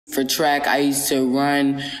For track, I used to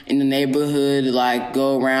run in the neighborhood, like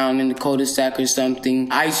go around in the cul-de-sac or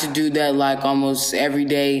something. I used to do that like almost every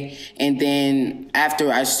day. And then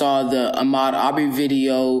after I saw the Ahmaud Arbery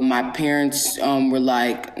video, my parents were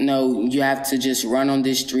like, no, you have to just run on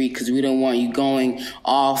this street because we don't want you going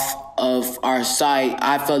off of our site.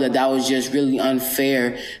 I felt that was just really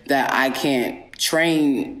unfair that I can't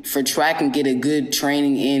train for track and get a good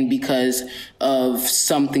training in because of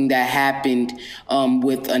something that happened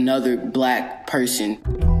with another black person.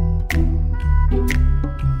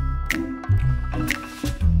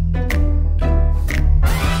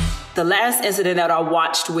 The last incident that I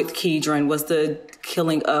watched with Keedron was the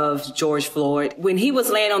killing of George Floyd. When he was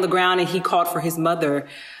laying on the ground and he called for his mother,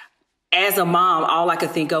 as a mom, all I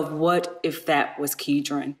could think of, what if that was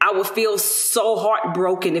Keedron? I would feel so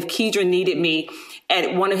heartbroken if Keedron needed me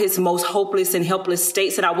at one of his most hopeless and helpless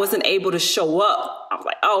states and I wasn't able to show up. I was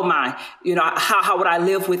like, oh my, how would I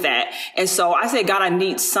live with that? And so I said, God, I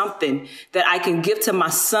need something that I can give to my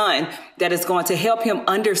son that is going to help him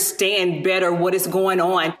understand better what is going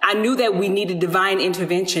on. I knew that we needed divine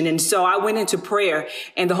intervention. And so I went into prayer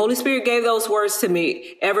and the Holy Spirit gave those words to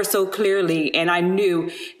me ever so clearly. And I knew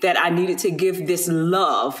that I needed to give this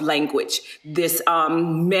love language, this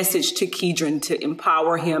message to Keedron to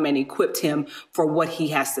empower him and equip him for what he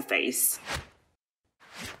has to face.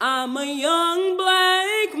 I'm a young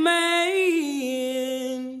black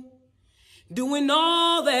man doing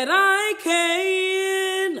all that I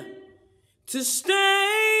can to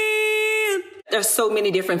stand. There's so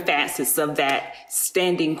many different facets of that,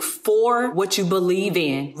 standing for what you believe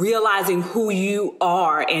in, realizing who you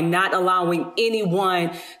are and not allowing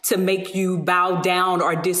anyone to make you bow down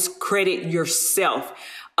or discredit yourself.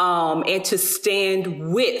 And to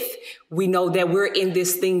stand with, we know that we're in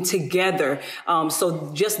this thing together. So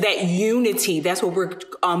just that unity, that's what we're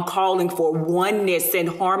calling for, oneness and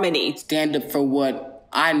harmony. Stand up for what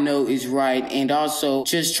I know is right, and also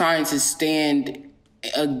just trying to stand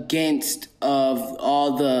against of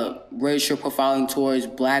all the racial profiling towards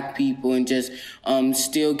black people and just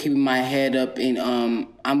still keeping my head up, and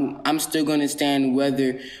I'm still going to stand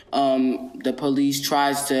whether the police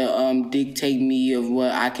tries to dictate me of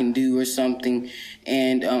what I can do or something,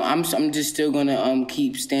 and I'm just still going to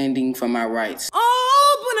keep standing for my rights.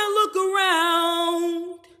 Oh, when I look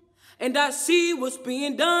around and I see what's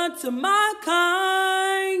being done to my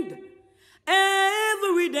kind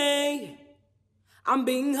every day, I'm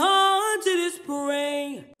being hard to this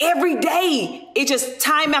parade. Every day, it just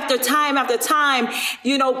time after time after time,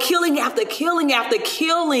 killing after killing after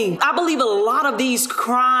killing. I believe a lot of these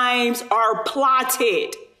crimes are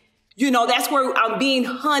plotted. That's where I'm being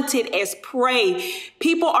hunted as prey.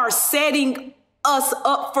 People are setting us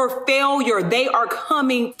up for failure. They are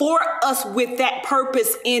coming for us with that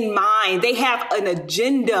purpose in mind. They have an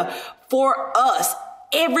agenda for us.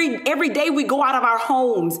 Every day we go out of our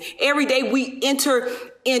homes, every day we enter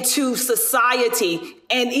into society.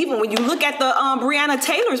 And even when you look at the Breonna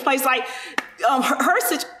Taylor's place, like her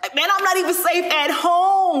situation, man, I'm not even safe at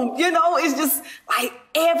home. It's just like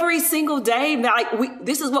every single day, like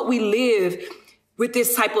this is what we live with,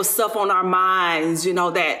 this type of stuff on our minds,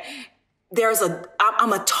 that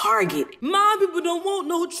I'm a target. My people don't want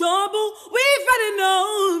no trouble. We've had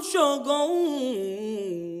enough struggle.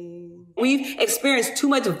 We've experienced too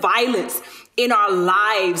much violence in our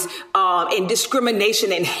lives, and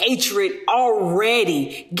discrimination and hatred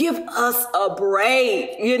already. Give us a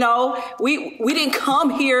break. We didn't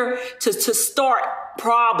come here to start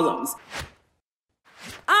problems.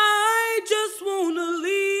 I just want to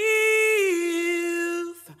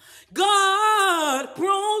live. God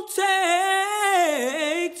protect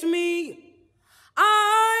me.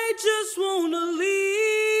 I just want to live.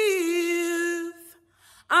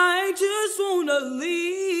 I just want to live.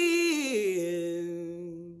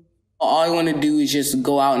 All I want to do is just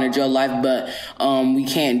go out and enjoy life, but we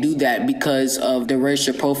can't do that because of the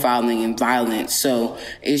racial profiling and violence. So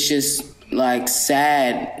it's just like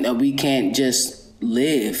sad that we can't just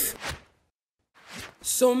live.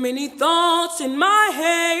 So many thoughts in my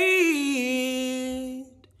head.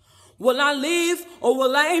 Will I live or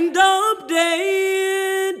will I end up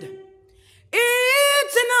dead?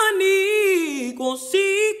 It's an unequal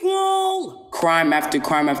sequel. Crime after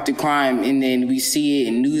crime after crime, and then we see it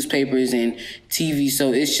in newspapers and TV,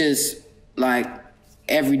 so it's just like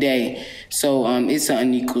every day. So it's an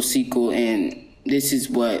unequal sequel, and this is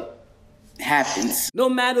what happens. No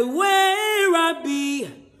matter where I be,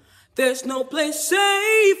 There's no place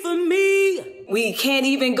safe for me. We can't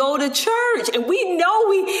even go to church, and we know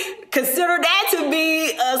we consider that to be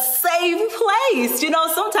a safe place. You know,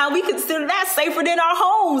 sometimes we consider that safer than our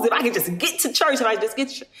homes. If I could just get to church,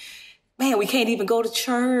 man, we can't even go to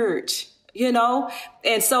church, you know?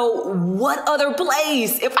 And so what other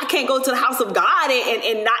place, if I can't go to the house of God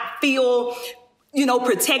and not feel, you know,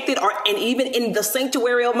 protected, and even in the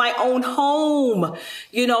sanctuary of my own home,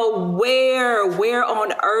 you know, where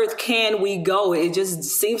on earth can we go? It just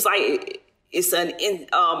seems like it's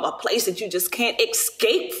a place that you just can't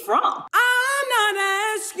escape from. I'm not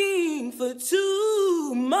asking for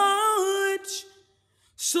too much,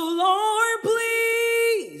 so Lord,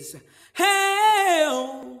 please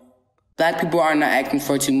help. Black people are not asking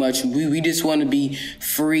for too much. We just want to be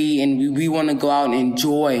free, and we want to go out and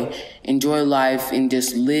enjoy life and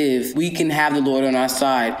just live. We can have the Lord on our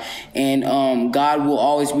side, and God will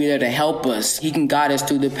always be there to help us. He can guide us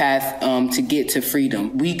through the path to get to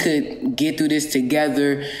freedom. We could get through this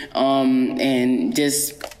together, and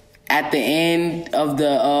just at the end of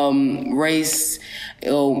the race,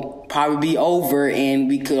 it'll probably be over, and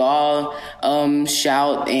we could all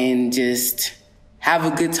shout and just have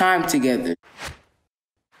a good time together.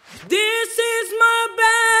 This is my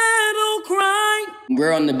battle cry.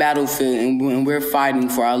 We're on the battlefield, and we're fighting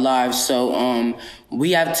for our lives. So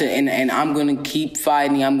we have to, and I'm going to keep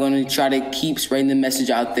fighting. I'm going to try to keep spreading the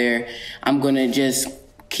message out there. I'm going to just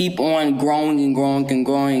keep on growing and growing and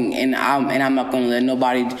growing, and I'm not going to let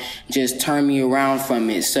nobody just turn me around from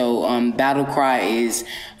it. So battle cry is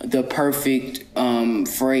the perfect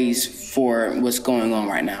phrase for what's going on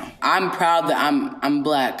right now. I'm proud that I'm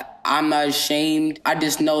Black. I'm not ashamed. I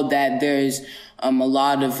just know that there's a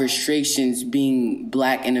lot of restrictions being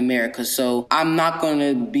Black in America. So I'm not going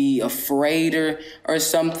to be afraid or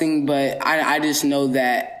something, but I just know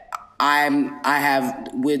that I have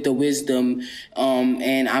with the wisdom,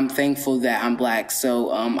 and I'm thankful that I'm Black.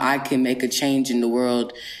 So I can make a change in the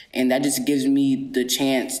world, and that just gives me the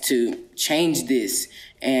chance to change this.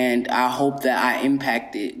 And I hope that I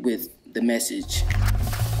impact it with the message.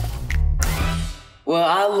 Well,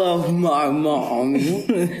 I love my mom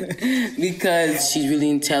because she's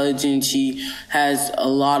really intelligent. She has a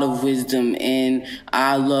lot of wisdom, and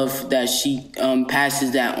I love that she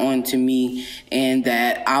passes that on to me, and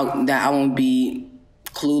that I won't be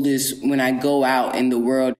clueless when I go out in the world.